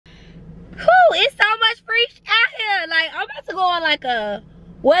go on like a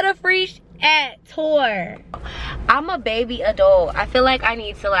what a freak at tour. I'm a baby adult. I feel like I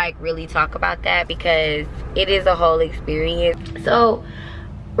need to like really talk about that because it is a whole experience. So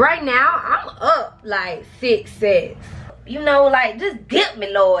right now I'm up like 6 sets. You know, like just dip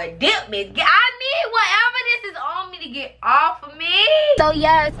me, Lord, dip me. I need whatever this is on me to get off of me. So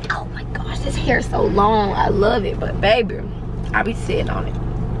yes, oh my gosh, this hair's so long. I love it, but baby, I be sitting on it.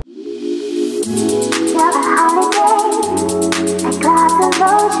 You're a holiday, a glass of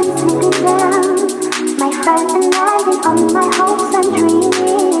ocean slipping down. My friends and landing on my hopes and dreaming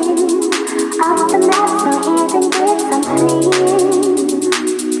of the mess, so even if I'm fleeing, I wish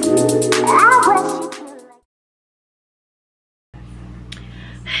you could.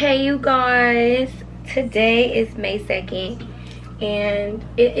 Hey you guys, today is May 2nd and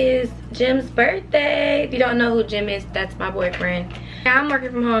it is Jim's birthday. If you don't know who Jim is, that's my boyfriend. I'm working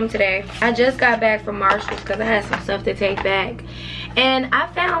from home today. I just got back from Marshall's because I had some stuff to take back. And I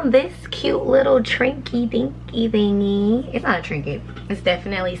found this cute little trinky dinky thingy. It's not a trinket, it's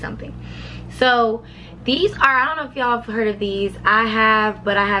definitely something. So these are, I don't know if y'all have heard of these. I have,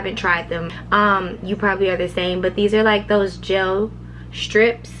 but I haven't tried them. You probably are the same, but these are like those gel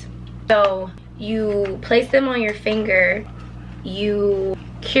strips. So you place them on your finger, you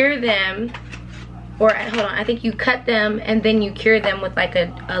cure them, or hold on, I think you cut them and then you cure them with like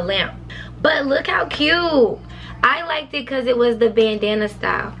a lamp. But look how cute. I liked it because it was the bandana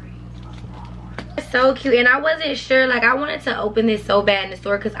style. It's so cute. And I wasn't sure, like I wanted to open this so bad in the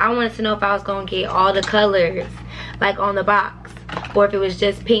store because I wanted to know if I was gonna get all the colors like on the box or if it was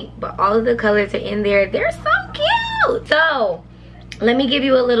just pink. But all of the colors are in there. They're so cute. So let me give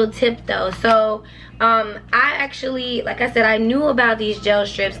you a little tip though. So I actually, like I said, I knew about these gel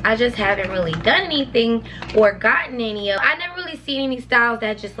strips. I just haven't really done anything or gotten any of. I never really seen any styles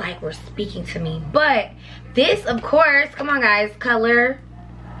that just like were speaking to me. But this, of course, come on guys, color,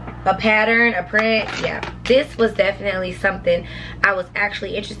 a pattern, a print, yeah. This was definitely something I was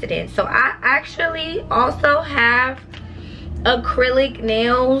actually interested in. So I actually also have acrylic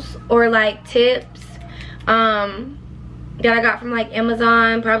nails or like tips that I got from like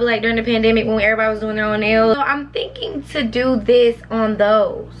Amazon, probably like during the pandemic when everybody was doing their own nails. So I'm thinking to do this on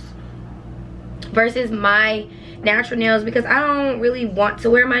those versus my natural nails because I don't really want to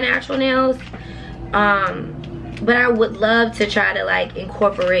wear my natural nails. But I would love to try to like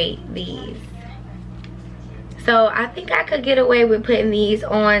incorporate these. So I think I could get away with putting these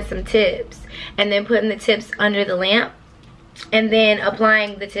on some tips and then putting the tips under the lamp and then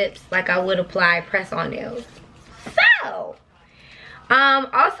applying the tips like I would apply press-on nails. So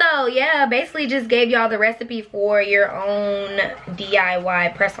also, yeah, basically just gave y'all the recipe for your own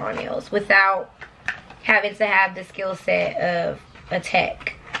DIY press-on nails without having to have the skill set of a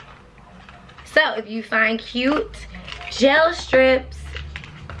tech. So if you find cute gel strips,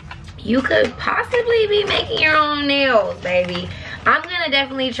 you could possibly be making your own nails, baby. I'm gonna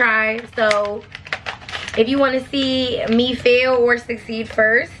definitely try. So if you want to see me fail or succeed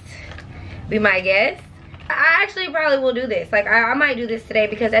first, be my guest. I actually probably will do this. Like I might do this today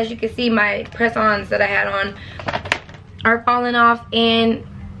because as you can see, my press-ons that I had on are falling off, and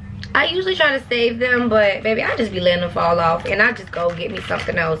I usually try to save them, but baby, I just be letting them fall off and I just go get me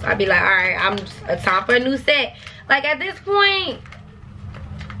something else. I'd be like, all right, I'm just time for a new set. Like at this point,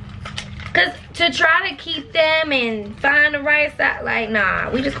 because to try to keep them and find the right side, like nah,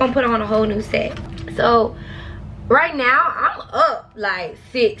 we just gonna put on a whole new set. So right now, I'm up like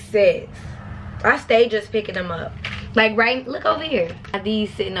 6 sets. I stay just picking them up. Like right, look over here.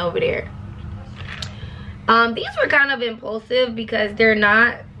 These sitting over there. These were kind of impulsive because they're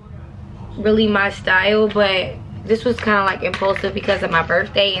not really my style, but this was kind of like impulsive because of my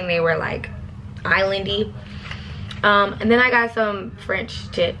birthday and they were like islandy. And then I got some French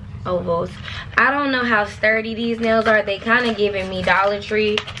tip ovals. I don't know how sturdy these nails are. They kind of giving me Dollar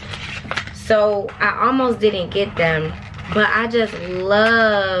Tree, so I almost didn't get them, but I just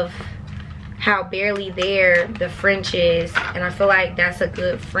love how barely there the French is, and I feel like that's a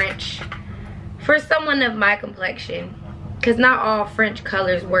good French for someone of my complexion, because not all French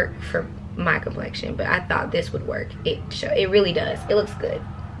colors work for my complexion, but I thought this would work. It really does. It looks good,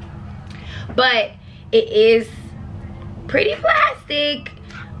 but it is pretty plastic.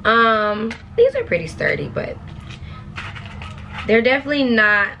 These are pretty sturdy, but they're definitely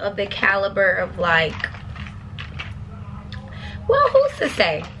not of the caliber of like, well, who's to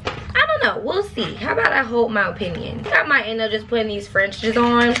say? I don't know, we'll see. How about I hold my opinion? I might end up just putting these Frenches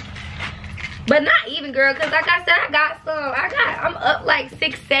on, but not even, girl, because like I said, I got some. I'm up like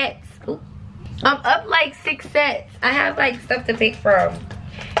 6 sets. Ooh. I'm up like 6 sets. I have like stuff to pick from,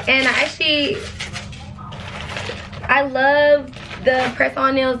 and I I love the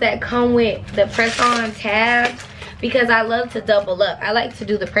press-on nails that come with the press-on tabs because I love to double up. I like to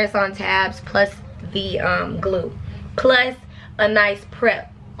do the press-on tabs plus the glue, plus a nice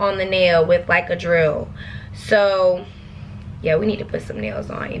prep on the nail with like a drill. So yeah, we need to put some nails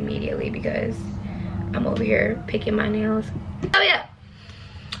on immediately because I'm over here picking my nails. Oh yeah,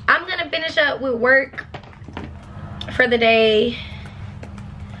 I'm gonna finish up with work for the day.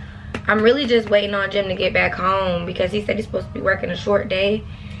 I'm really just waiting on Jim to get back home because he said he's supposed to be working a short day,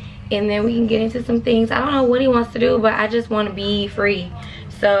 and then we can get into some things. I don't know what he wants to do, but I just want to be free.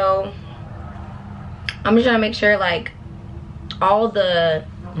 So I'm just trying to make sure like all the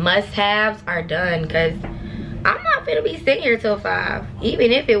must-haves are done because I'm not gonna be sitting here till 5,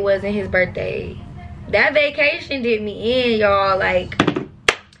 even if it wasn't his birthday. That vacation did me in, y'all. Like,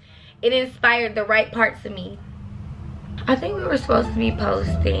 it inspired the right parts of me. I think we were supposed to be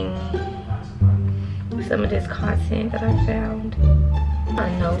posting some of this content that I found.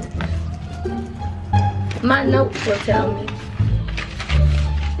 My notes will tell me.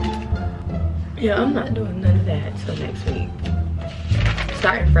 Yeah, I'm not doing none of that till next week.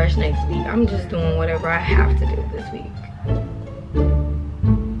 Starting fresh next week. I'm just doing whatever I have to do this week.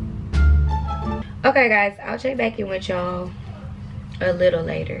 Okay guys, I'll check back in with y'all a little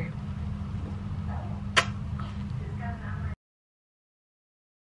later.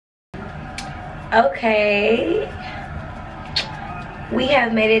 Okay, we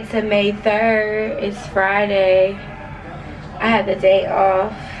have made it to May 3rd. It's Friday. I have the day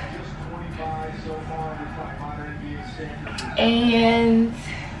off. And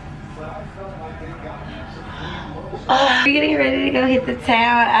we're getting ready to go hit the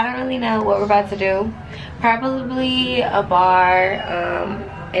town. I don't really know what we're about to do. Probably a bar.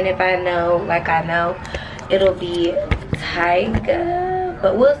 And if I know, like I know, it'll be Tyga.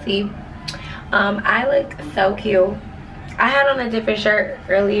 But we'll see. I look so cute. I had on a different shirt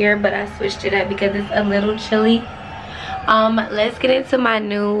earlier, but I switched it up because it's a little chilly. Let's get into my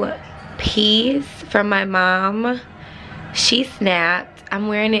new piece from my mom. She snapped. I'm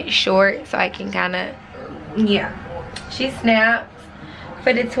wearing it short so I can kind of, yeah. She snapped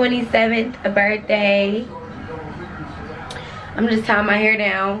for the 27th birthday. I'm just tying my hair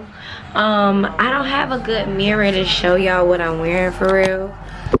down. I don't have a good mirror to show y'all what I'm wearing for real.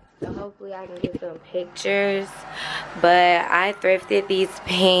 So hopefully I can get some pictures. But I thrifted these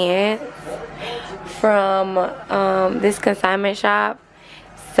pants from this consignment shop.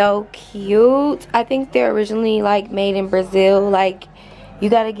 So cute. I think they're originally like made in Brazil. Like, you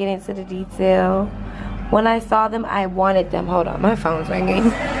gotta get into the detail. When I saw them, I wanted them. Hold on, my phone's ringing.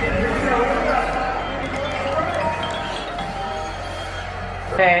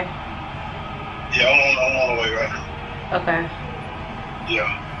 Okay. Yeah, I'm on the way right now. Okay.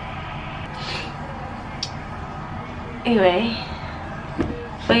 Yeah. Anyway,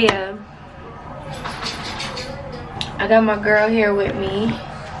 but yeah, I got my girl here with me.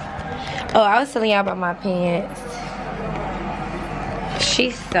 Oh, I was telling y'all about my pants.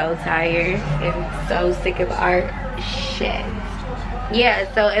 She's so tired and so sick of our shit. Yeah,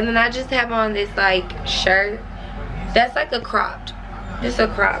 so, and then I just have on this like shirt that's like a cropped, just a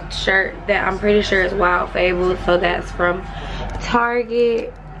cropped shirt that I'm pretty sure is Wild Fabled. So that's from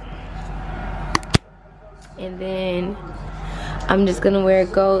Target. And then I'm just gonna wear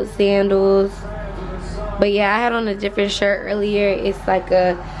gold sandals. But yeah, I had on a different shirt earlier. It's like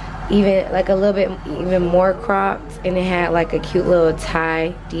a little bit even more cropped, and it had like a cute little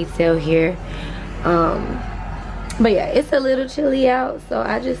tie detail here. But yeah, it's a little chilly out, so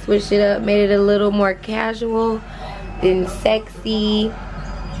I just switched it up, made it a little more casual and sexy.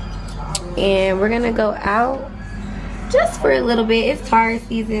 And we're gonna go out just for a little bit. It's Taurus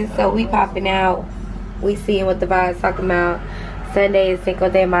season, so we popping out. We seeing what the vibe's talking about. Sunday is Cinco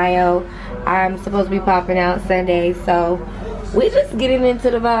de Mayo. I'm supposed to be popping out Sunday, so we just getting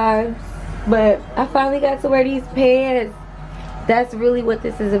into the vibes. But I finally got to wear these pants. That's really what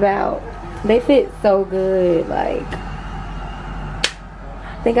this is about. They fit so good. Like, I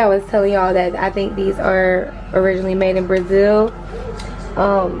think I was telling y'all that I think these are originally made in Brazil.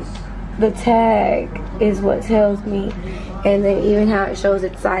 The tag is what tells me, and then even how it shows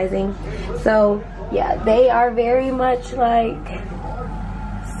its sizing. So yeah, they are very much like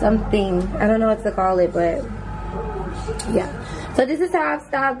something, I don't know what to call it, but yeah. So this is how I've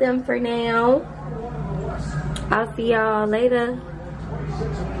styled them for now. I'll see y'all later.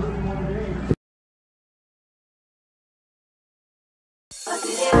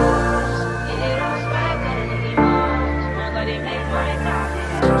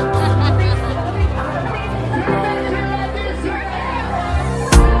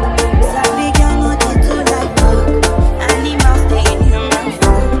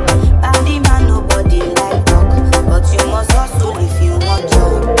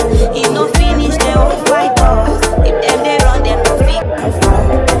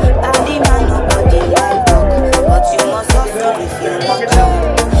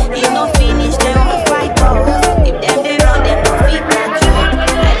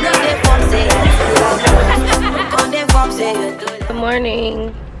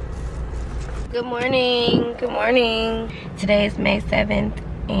 morning. Good morning. Good morning. Today is May 7th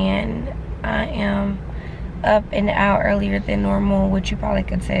and I am up an hour earlier than normal, which you probably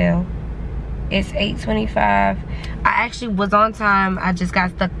could tell. It's 8:25. I actually was on time. I just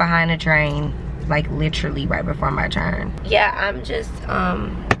got stuck behind a train, like literally right before my turn. Yeah, I'm just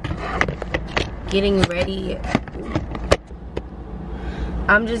getting ready.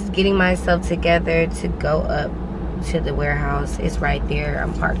 I'm just getting myself together to go up to the warehouse. It's right there.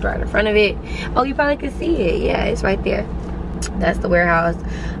 I'm parked right in front of it. Oh, you probably can see it. Yeah, it's right there. That's the warehouse.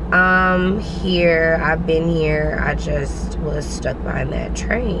 Here. I've been here. I just was stuck behind that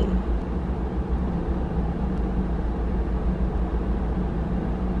train.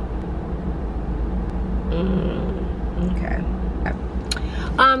 Okay.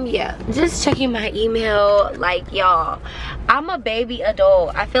 Yeah, just checking my email. Like, y'all, I'm a baby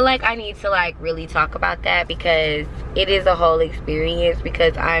adult. I feel like I need to like really talk about that because it is a whole experience,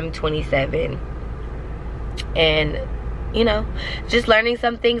 because I'm 27 and, you know, just learning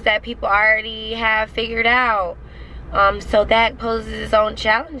some things that people already have figured out. So that poses its own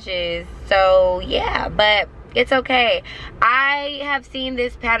challenges. So yeah, but it's okay. I have seen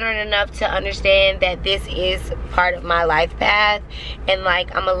this pattern enough to understand that this is part of my life path, and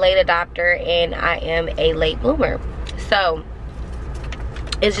like, I'm a late adopter and I am a late bloomer. So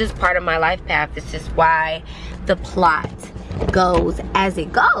it's just part of my life path. It's just why the plot goes as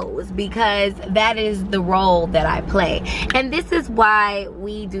it goes, because that is the role that I play. And this is why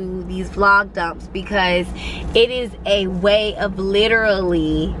we do these vlog dumps, because it is a way of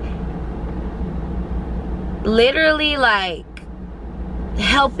literally like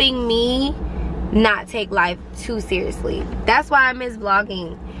helping me not take life too seriously. That's why I miss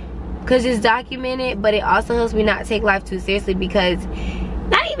vlogging, because it's documented, but it also helps me not take life too seriously, because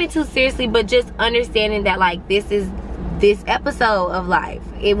not even too seriously, but just understanding that like this is this episode of life.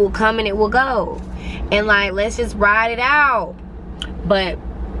 It will come and it will go, and like, let's just ride it out. But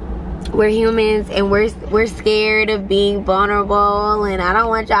we're humans and we're scared of being vulnerable, and I don't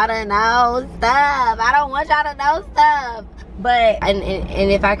want y'all to know stuff. I don't want y'all to know stuff. But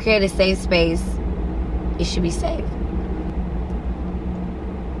and if I create a safe space, it should be safe.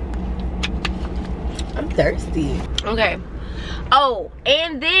 I'm thirsty. Okay. Oh,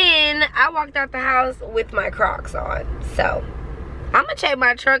 and then I walked out the house with my Crocs on. So I'm gonna check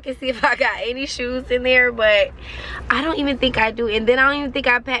my trunk and see if I got any shoes in there, but I don't even think I do. And then I don't even think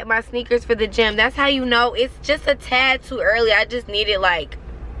I packed my sneakers for the gym. That's how you know it's just a tad too early. I just needed like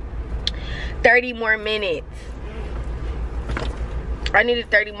 30 more minutes. I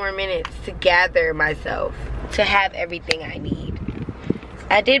needed 30 more minutes to gather myself, to have everything I need.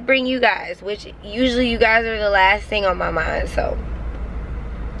 I did bring you guys, which usually you guys are the last thing on my mind, so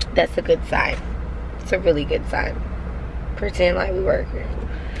that's a good sign. It's a really good sign. Pretend like we work here.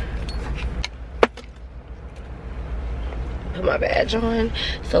 Put my badge on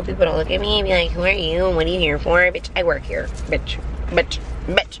so people don't look at me and be like, who are you and what are you here for? Bitch, I work here. Bitch, bitch,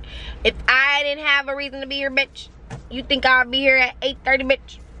 bitch. If I didn't have a reason to be here, bitch, you think I'll be here at 8:30,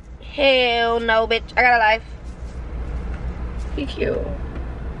 bitch? Hell no, bitch. I got a life. Be cute.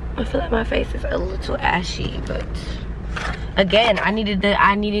 I feel like my face is a little ashy, but again, I needed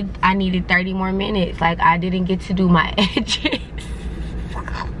 30 more minutes. Like, I didn't get to do my edges.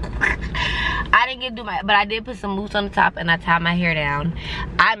 I didn't get to do my, but I did put some mousse on the top and I tied my hair down.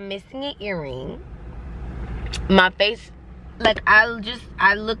 I'm missing an earring. My face, like, I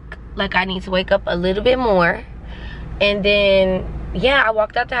look like I need to wake up a little bit more. And then, yeah, I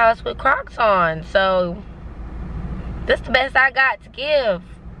walked out the house with Crocs on. So that's the best I got to give.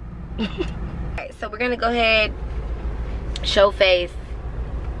 Alright, so we're gonna go ahead, show face.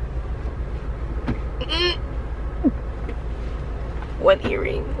 One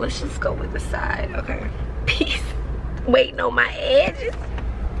earring. Let's just go with the side. Okay. Peace. Waiting on my edges.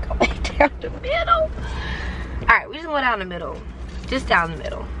 Go back down the middle. Alright, we're just going down the middle. Just down the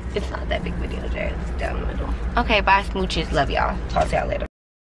middle. It's not that big of a deal, Jay. It's down the middle. Okay, bye smooches. Love y'all. Talk to y'all later.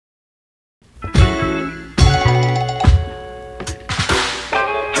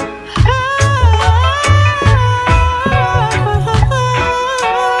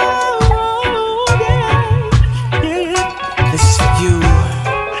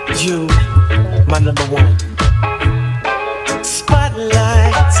 My number one.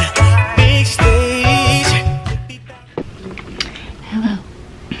 Spotlight, big stage. Hello.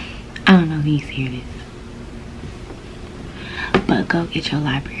 I don't know if you hear this, but go get your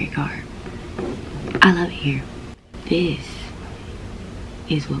library card. I love it here. This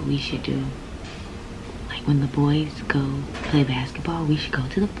is what we should do. Like, when the boys go play basketball, we should go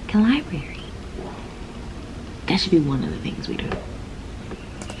to the fucking library. That should be one of the things we do.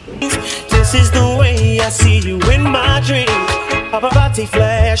 This is the way I see you in my dreams. Paparazzi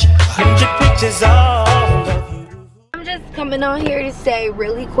flash 100 pictures all of you. I'm just coming on here to say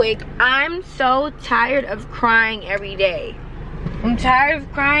really quick, I'm so tired of crying every day. I'm tired of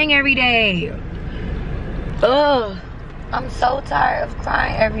crying every day. Ugh. I'm so tired of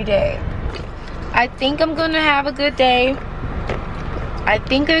crying every day. I think I'm gonna have a good day. I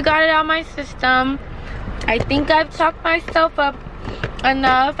think I got it out of my system. I think I've talked myself up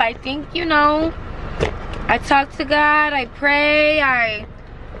enough. I think, you know, I talk to God, I pray, I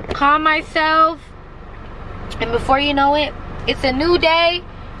calm myself, and before you know it, it's a new day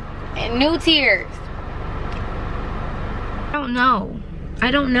and new tears. I don't know. I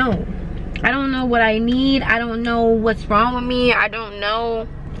don't know. I don't know what I need. I don't know what's wrong with me. I don't know.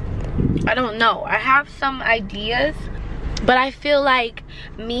 I have some ideas, but I feel like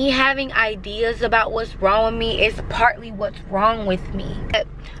me having ideas about what's wrong with me is partly what's wrong with me.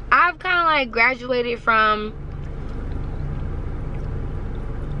 I've kind of like graduated from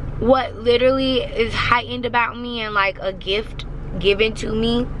what literally is heightened about me and like a gift given to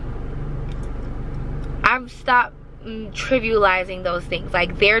me. I've stopped trivializing those things.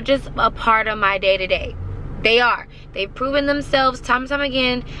 Like, they're just a part of my day-to-day. They are. They've proven themselves time and time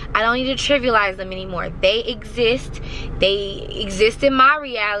again. I don't need to trivialize them anymore. They exist. They exist in my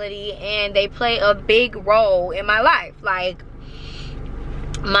reality, and they play a big role in my life. Like,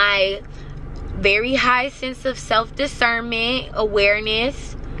 my very high sense of self-discernment,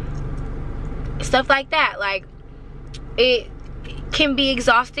 awareness, stuff like that. Like, it can be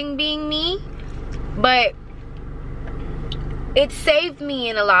exhausting being me, but it saved me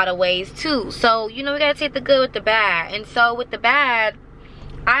in a lot of ways too. So, you know, we gotta take the good with the bad. And so with the bad,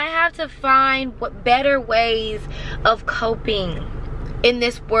 I have to find what better ways of coping in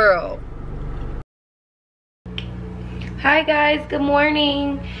this world. Hi guys, good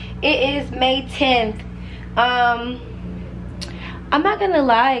morning. It is May 10th. I'm not gonna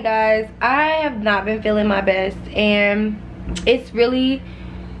lie guys, I have not been feeling my best, and it's really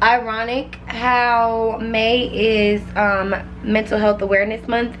ironic how May is Mental Health Awareness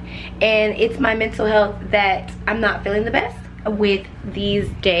Month, and it's my mental health that I'm not feeling the best with these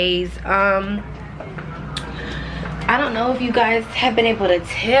days. I don't know if you guys have been able to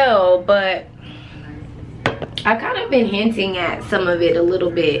tell, but I've kind of been hinting at some of it a little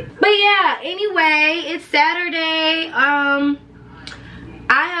bit. But yeah, anyway, it's Saturday.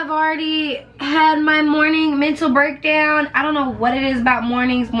 I have already had my morning mental breakdown. I don't know what it is about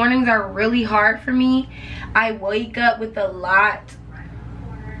mornings. Mornings are really hard for me. I wake up with a lot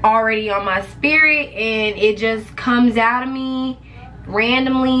already on my spirit, and it just comes out of me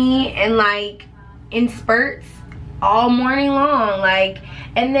randomly and like in spurts all morning long. Like,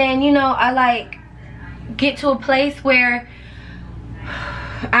 and then, you know, I like get to a place where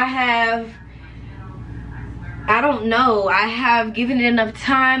I don't know, I have given it enough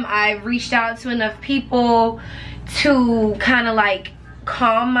time. I've reached out to enough people to kind of like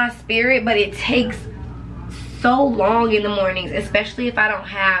calm my spirit, but it takes so long in the mornings, especially if I don't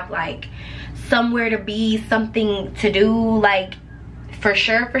have like somewhere to be, something to do, like for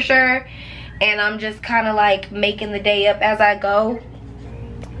sure. And I'm just kind of like making the day up as I go.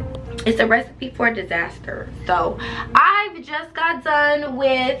 It's a recipe for disaster. So I've just got done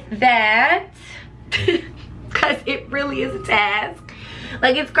with that. Because it really is a task.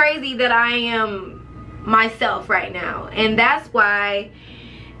 Like, it's crazy that I am myself right now, and that's why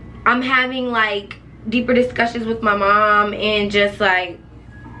I'm having like deeper discussions with my mom and just like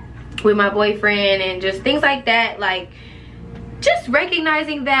with my boyfriend and just things like that. Like, just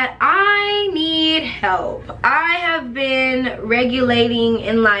recognizing that I need help. I have been regulating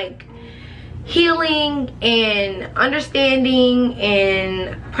and like healing and understanding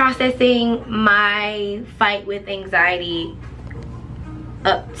and processing my fight with anxiety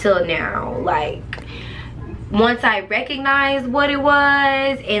up till now. Like, once I recognized what it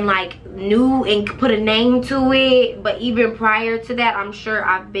was and like knew and put a name to it, but even prior to that, I'm sure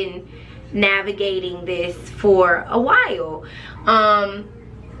I've been navigating this for a while.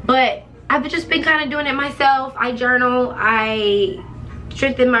 But I've just been kind of doing it myself. I journal, I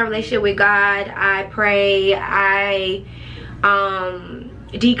strengthen my relationship with God, I pray, I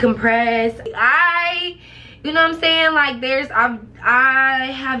decompress, you know what I'm saying? Like, I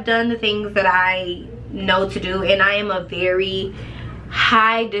have done the things that I know to do, and I am a very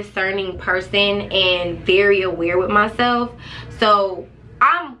high discerning person and very aware with myself. So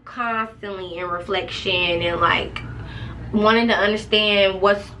I'm constantly in reflection and like wanting to understand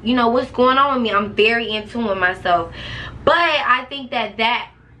what's going on with me. I'm very in tune with myself. But I think that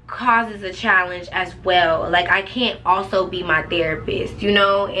causes a challenge as well. Like, I can't also be my therapist, you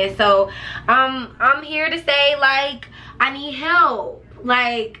know? And so I'm here to say, like, I need help.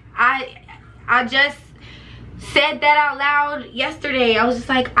 Like, I just said that out loud yesterday. I was just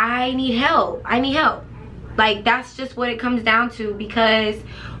like, I need help. I need help. Like, that's just what it comes down to, because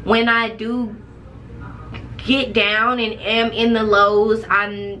when I do get down and am in the lows,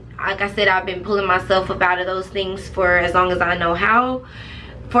 like I said, I've been pulling myself up out of those things for as long as I know how,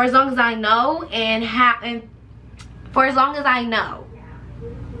 for as long as I know, and for as long as I know.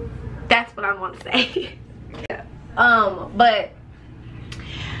 That's what I want to say. Yeah. But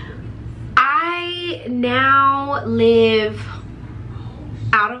I now live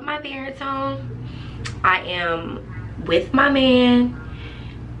out of my parents' home. I am with my man.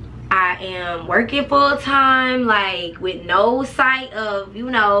 I am working full time, like, with no sight of,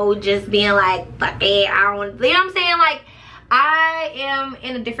 you know, just being like, hey, I don't, you know what I'm saying? Like, I am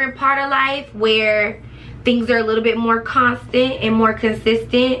in a different part of life where things are a little bit more constant and more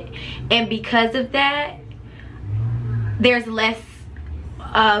consistent, and because of that, there's less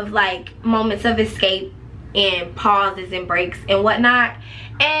of like moments of escape and pauses and breaks and whatnot.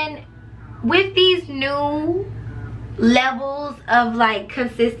 And with these new levels of like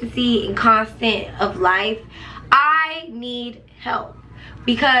consistency and constant of life, I need help,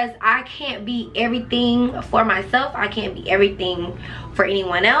 because I can't be everything for myself. I can't be everything for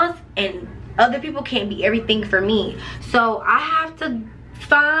anyone else, and other people can't be everything for me. So I have to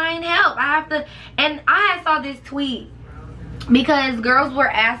find help. I have to, and I saw this tweet because girls were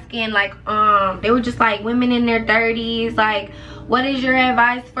asking, like, they were just like, women in their 30s, like, what is your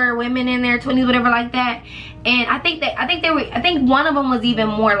advice for women in their 20s, whatever, like that. And I think one of them was even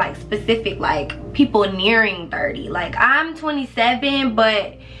more like specific, like people nearing 30. Like, I'm 27,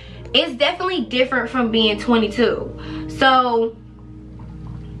 but it's definitely different from being 22. So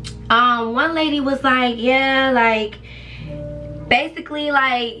one lady was like, yeah, like, basically,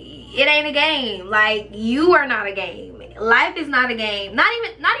 like, it ain't a game. Like, you are not a game. Life is not a game. Not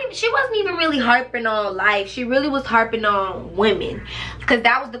even, she wasn't even really harping on life. She really was harping on women, because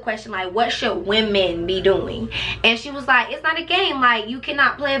that was the question, like, what should women be doing? And she was like, it's not a game. Like, you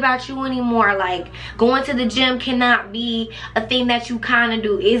cannot play about you anymore. Like, going to the gym cannot be a thing that you kind of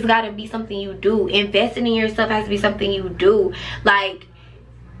do. It's got to be something you do. Investing in yourself has to be something you do. Like,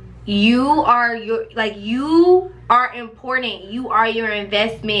 you are important. You are your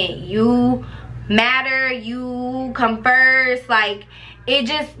investment. You matter. You come first. Like, it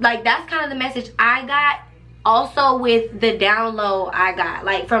just, like, that's kind of the message I got. Also with the download I got,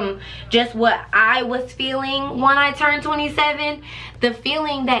 like, from just what I was feeling when I turned 27, the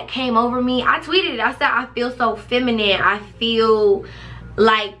feeling that came over me, I tweeted it. I said, I feel so feminine. I feel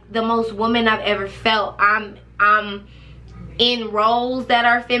like the most woman I've ever felt. I'm in roles that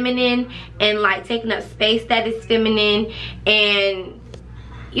are feminine, and like taking up space that is feminine, and,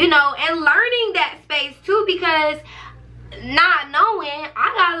 you know, and learning that space too, because not knowing,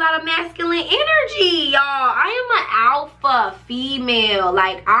 I got a lot of masculine energy, y'all. I am an alpha female.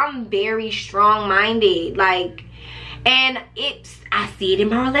 Like, I'm very strong-minded. Like, and I see it in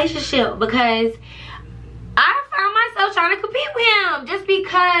my relationship, because I found myself trying to compete with him just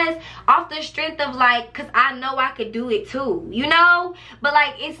because, off the strength of, like, because I know I could do it too, you know? But,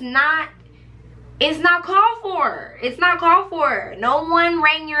 like, it's not called for. It's not called for. No one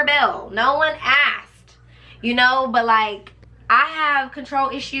rang your bell. No one asked, you know? But, like, I have control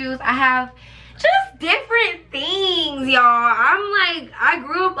issues. I have just different things, y'all. I'm like, I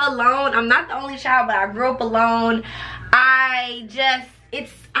grew up alone. I'm not the only child, but I grew up alone. I need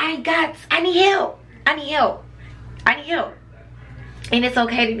help. I need help. I need help. And it's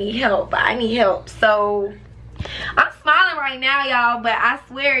okay to need help, but I need help. So I'm smiling right now, y'all, but I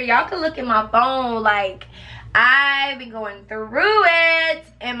swear, y'all can look at my phone. Like, I've been going through it.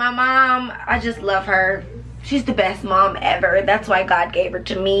 And my mom, I just love her. She's the best mom ever. That's why God gave her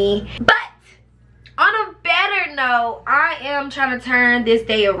to me. But on a better note, I am trying to turn this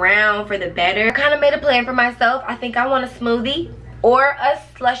day around for the better. I kind of made a plan for myself. I think I want a smoothie or a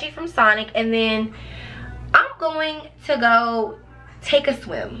slushie from Sonic, and then I'm going to go take a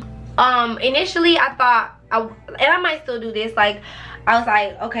swim. Initially I thought, and I might still do this, like, I was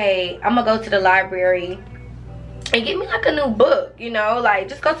like, okay, I'm gonna go to the library and get me like a new book, you know, like,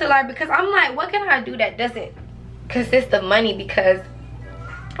 just go to the library, because I'm like, what can I do that doesn't consist of money? Because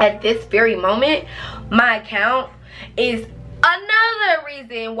at this very moment, my account is another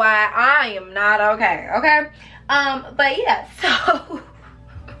reason why I am not okay. But yeah, so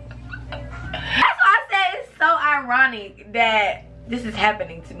that's why I say it's so ironic that this is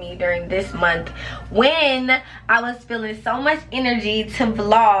happening to me during this month when I was feeling so much energy to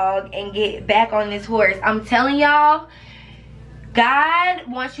vlog and get back on this horse. I'm telling y'all, God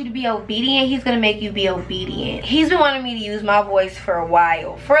wants you to be obedient. He's gonna make you be obedient. He's been wanting me to use my voice for a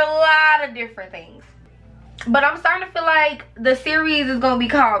while, for a lot of different things. But I'm starting to feel like the series is gonna be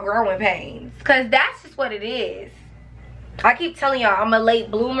called Growing Pains, because that's just what it is. I keep telling y'all, I'm a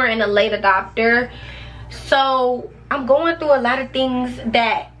late bloomer and a late adopter. So I'm going through a lot of things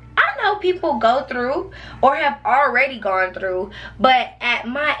that I know people go through or have already gone through. But at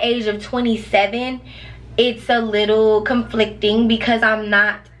my age of 27, it's a little conflicting because I'm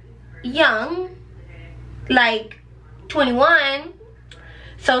not young, like 21.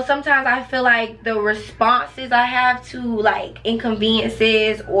 So sometimes I feel like the responses I have to like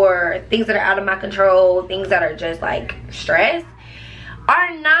inconveniences or things that are out of my control, things that are just like stress,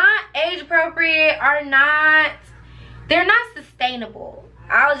 are not age appropriate, they're not sustainable.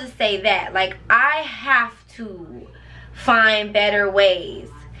 I'll just say that. Like, I have to find better ways.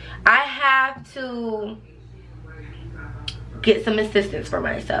 I have to get some assistance for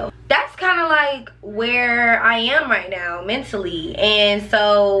myself. That's kind of like where I am right now mentally. And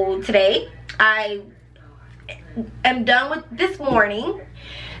so today I am done with this morning.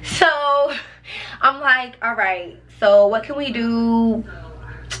 So I'm like, all right, so what can we do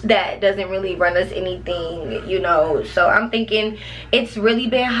that doesn't really run us anything, you know? So I'm thinking, it's really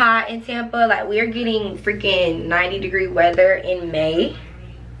been hot in Tampa. Like, we're getting freaking 90-degree weather in May.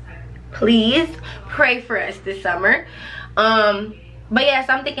 Please pray for us this summer. But yeah,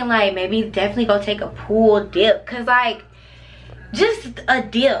 so I'm thinking like maybe definitely go take a pool dip, cause like just a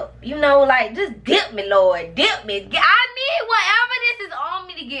dip, you know, like just dip me, Lord, dip me. I need whatever this is on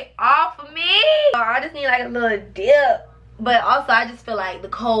me to get off of me. I just need like a little dip. But also I just feel like the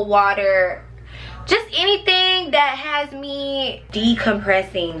cold water, just anything that has me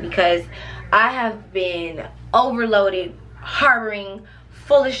decompressing, because I have been overloaded, harboring,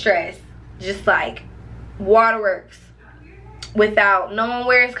 full of stress, just like waterworks, without knowing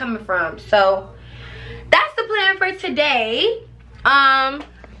where it's coming from. So that's the plan for today.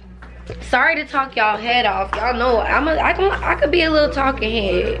 Sorry to talk y'all head off. Y'all know I could be a little talking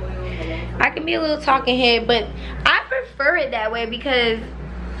head. I can be a little talking head, but I prefer it that way because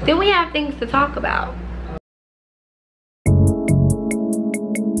then we have things to talk about.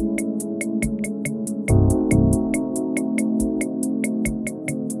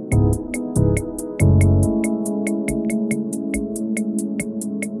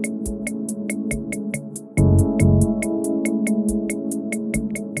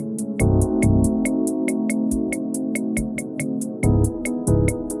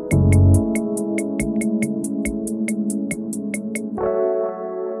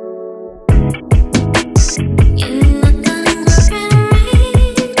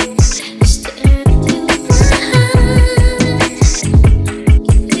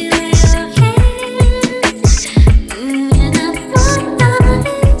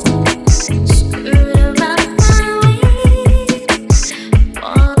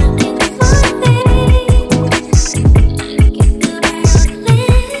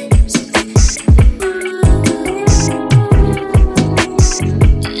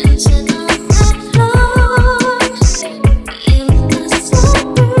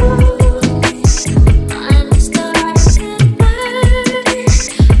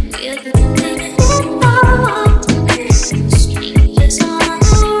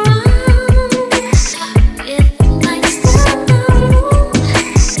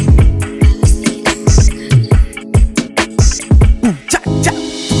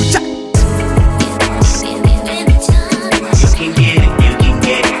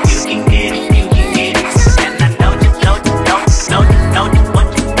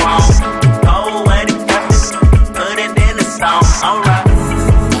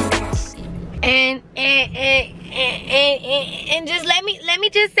 And just let me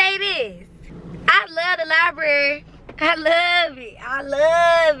just say this. I love the library. I love it. I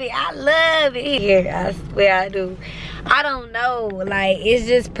love it. I love it here. I swear I do. I don't know. Like, it's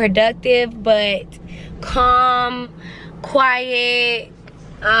just productive, but calm, quiet.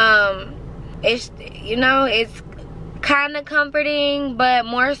 It's, you know, it's kind of comforting, but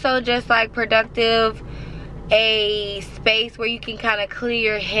more so just like productive. A space where you can kind of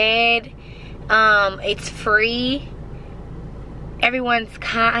clear your head. It's free. Everyone's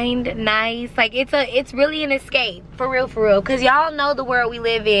kind, nice. Like, it's really an escape, for real, because y'all know the world we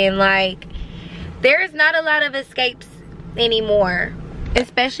live in. Like, there's not a lot of escapes anymore,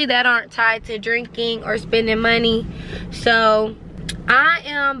 especially that aren't tied to drinking or spending money. So I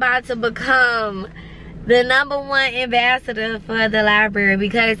am about to become the #1 ambassador for the library,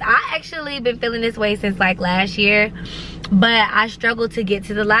 because I actually been feeling this way since like last year, but I struggle to get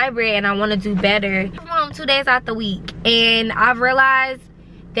to the library and I want to do better. I'm home 2 days out the week and I've realized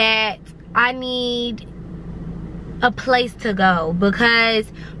that I need a place to go because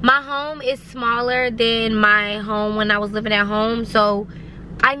my home is smaller than my home when I was living at home, so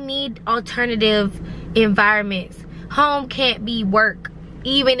I need alternative environments. Home can't be work,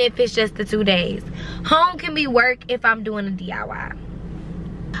 even if it's just the 2 days. Home can be work if I'm doing a DIY.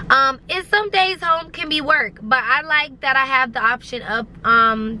 And some days home can be work, but I like that I have the option of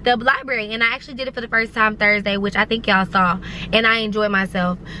the library, and I actually did it for the first time Thursday, which I think y'all saw, and I enjoyed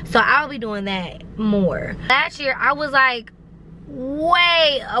myself, so I'll be doing that more. Last year I was like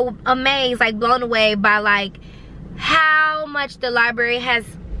way amazed, like blown away by like how much the library has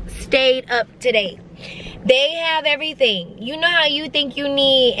stayed up to date. They have everything. You know how you think you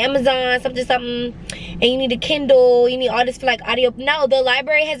need Amazon something and you need a Kindle, you need all this for like audio. No, the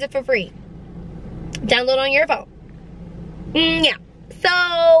library has it for free. Download on your phone. Yeah. So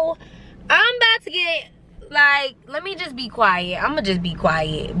I'm about to get like, let me just be quiet. I'm gonna just be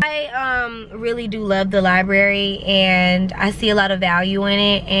quiet. I really do love the library and I see a lot of value in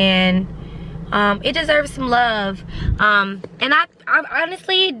it, and it deserves some love. And I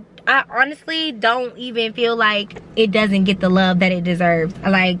honestly don't even feel like it doesn't get the love that it deserves.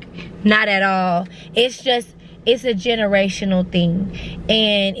 Like, not at all. It's just, it's a generational thing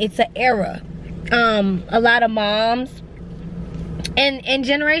and it's an era. A lot of moms and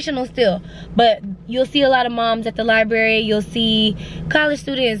generational still, but you'll see a lot of moms at the library. You'll see college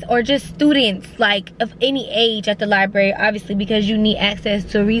students or just students like of any age at the library, obviously, because you need access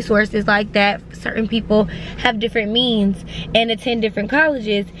to resources like that. Certain people have different means and attend different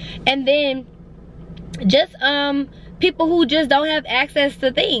colleges, and then just people who just don't have access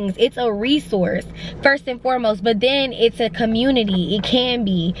to things. It's a resource first and foremost, but then it's a community. It can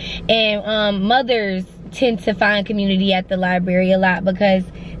be, and mothers tend to find community at the library a lot because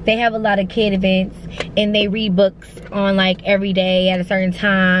they have a lot of kid events and they read books on like every day at a certain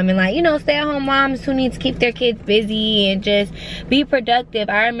time, and like, you know, stay-at-home moms who need to keep their kids busy and just be productive.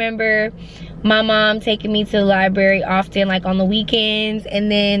 I remember my mom taking me to the library often, like on the weekends,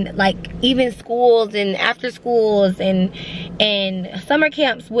 and then like even schools and after schools and summer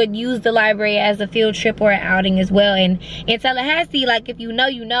camps would use the library as a field trip or an outing as well. And in Tallahassee, like, if you know,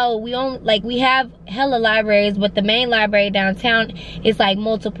 you know, we have hella libraries, but the main library downtown is like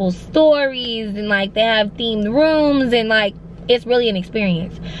multiple stories and like they have themed rooms, and like it's really an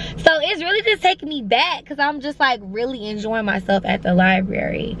experience. So it's really just taking me back because I'm just like really enjoying myself at the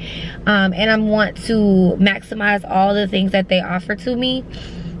library, and I want to maximize all the things that they offer to me,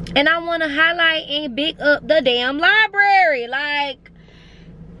 and I want to highlight and big up the damn library. Like,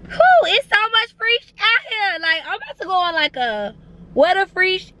 whew, it's so much free out here. Like, I'm about to go on like a what a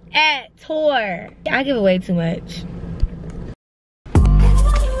free at tour. I give away too much.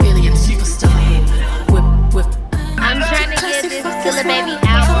 I'm trying to give this Killer Baby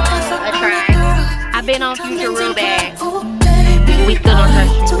album a try. I've been on Future real bad. We still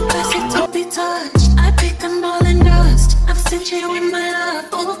don't touch. I pick them all in dust. I've sent you in my love.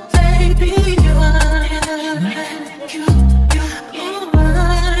 Oh baby,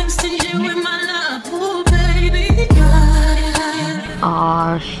 I've sent you in my love. Oh baby,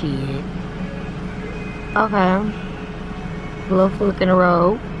 oh shit. Okay. A little fork in the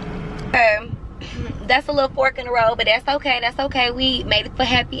road. That's a little fork in the road, but that's okay. That's okay. We made it for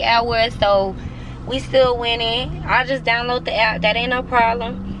happy hour, so we still winning. I'll just download the app. That ain't no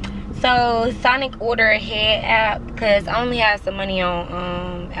problem. So Sonic Order Ahead app, because I only have some money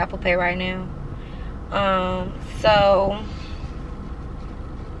on Apple Pay right now. So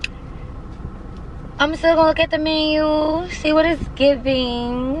I'm still gonna look at the menu, see what it's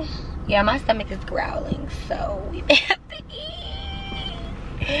giving. Yeah, my stomach is growling, so we may have to eat.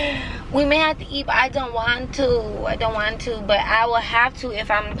 We may have to eat, but I don't want to, but I will have to if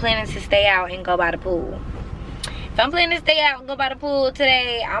I'm planning to stay out and go by the pool. If I'm planning to stay out and go by the pool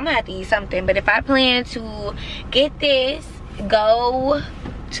today, I'm gonna have to eat something. But if I plan to get this, go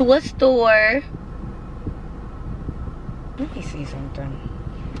to a store. Let me see something.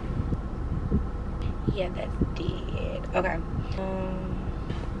 Yeah, that's dead. Okay.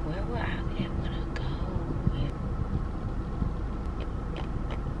 Where would I want to go?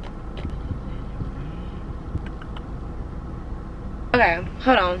 Okay,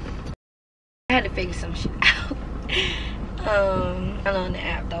 hold on. I had to figure some shit out. I'm on the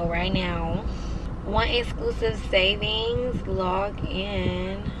app though right now. Want exclusive savings? Log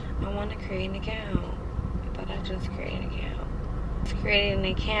in. I want to create an account. I thought I just created an account. Let's create an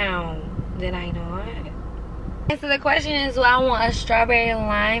account. Did I not? Okay, so the question is, do I want a strawberry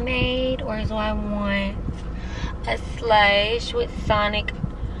limeade or do I want a slush with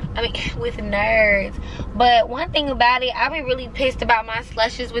with nerds? But one thing about it, I be really pissed about my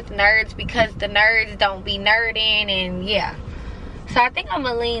slushes with nerds because the nerds don't be nerding, and yeah. So I think I'm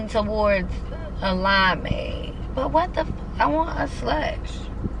gonna lean towards a limeade. But what the I want a slush.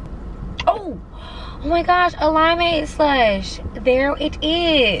 Oh my gosh, a limeade slush. There it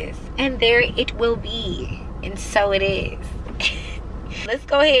is. And there it will be. And so it is. Let's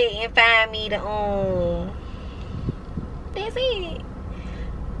go ahead and find me the that's it.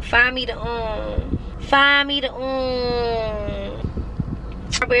 Find me the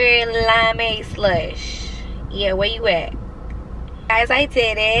strawberry limeade slush. Yeah, where you at? Guys, I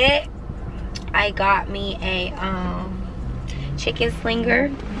did it. I got me a chicken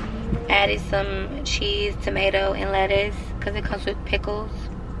slinger. Added some cheese, tomato, and lettuce because it comes with pickles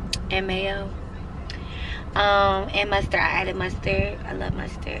and mayo. And mustard. I added mustard. I love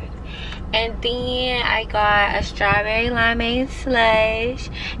mustard. And then I got a strawberry limeade slush,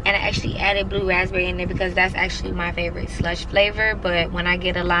 and I actually added blue raspberry in there because that's actually my favorite slush flavor. But when I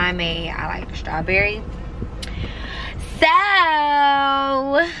get a limeade, I like strawberry. So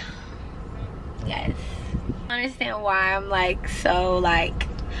yes, I understand why I'm like so like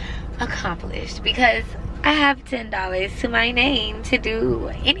accomplished, because I have $10 to my name to do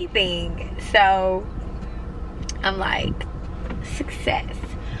anything. So I'm like success.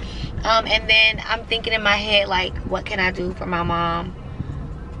 And then I'm thinking in my head, like, what can I do for my mom?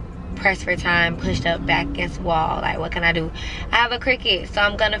 Pressed for time, pushed up back against the wall. Like, what can I do? I have a Cricut, so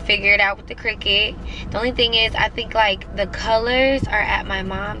I'm gonna figure it out with the Cricut. The only thing is, I think like the colors are at my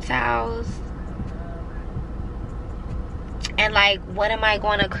mom's house, and like, what am I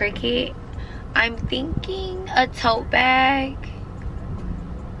going to Cricut? I'm thinking a tote bag,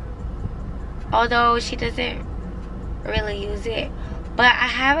 although she doesn't really use it. But I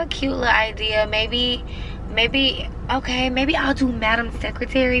have a cute little idea. Maybe I'll do Madam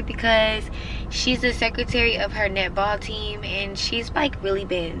Secretary, because she's the secretary of her netball team, and she's like really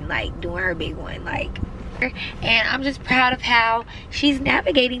been like doing her big one, like, and I'm just proud of how she's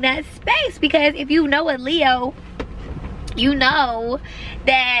navigating that space. Because if you know a Leo, you know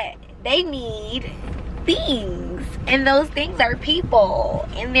that they need things, and those things are people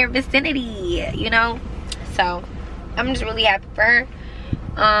in their vicinity, you know. So I'm just really happy for her.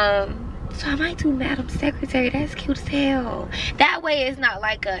 So I might do Madam Secretary. That's cute as hell. That way it's not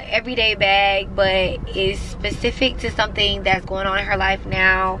like a everyday bag, but it's specific to something that's going on in her life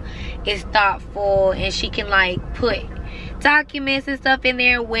now. It's thoughtful, and she can like put documents and stuff in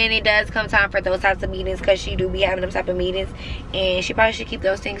there when it does come time for those types of meetings, because she do be having those type of meetings, and she probably should keep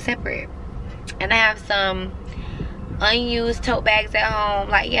those things separate. And I have some unused tote bags at home.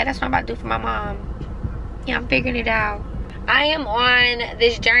 Like, yeah, that's what I'm about to do for my mom. Yeah, I'm figuring it out. I am on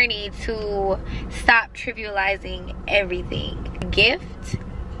this journey to stop trivializing everything. Gift,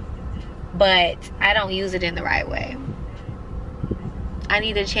 but I don't use it in the right way. I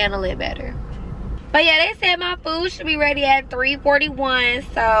need to channel it better. But yeah, they said my food should be ready at 3:41,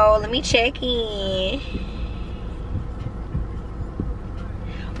 so let me check in.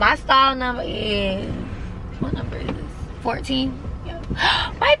 My stall number is, what number is this? 14? Yeah.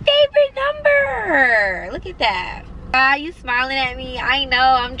 My favorite number! Look at that. You smiling at me? I know,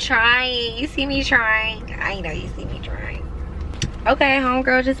 I'm trying. You see me trying? I know you see me trying. Okay,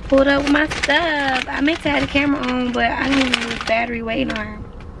 homegirl just pulled up with my stuff. I meant to have the camera on, but I didn't even use battery waiting on her.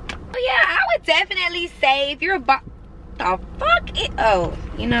 Oh yeah, I would definitely say if you're the fuck it. Oh,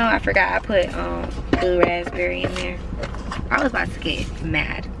 you know, I forgot I put blue raspberry in there. I was about to get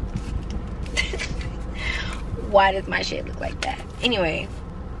mad. Why does my shit look like that? Anyway,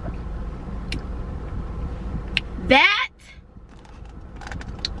 that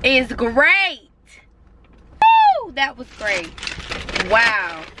is great. Woo, that was great.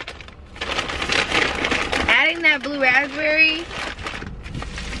 Wow. Adding that blue raspberry.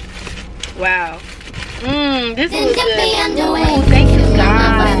 Wow. This is good. Ooh, thank you,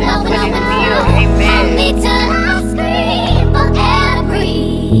 God, for this meal. Amen.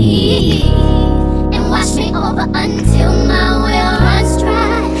 And wash me over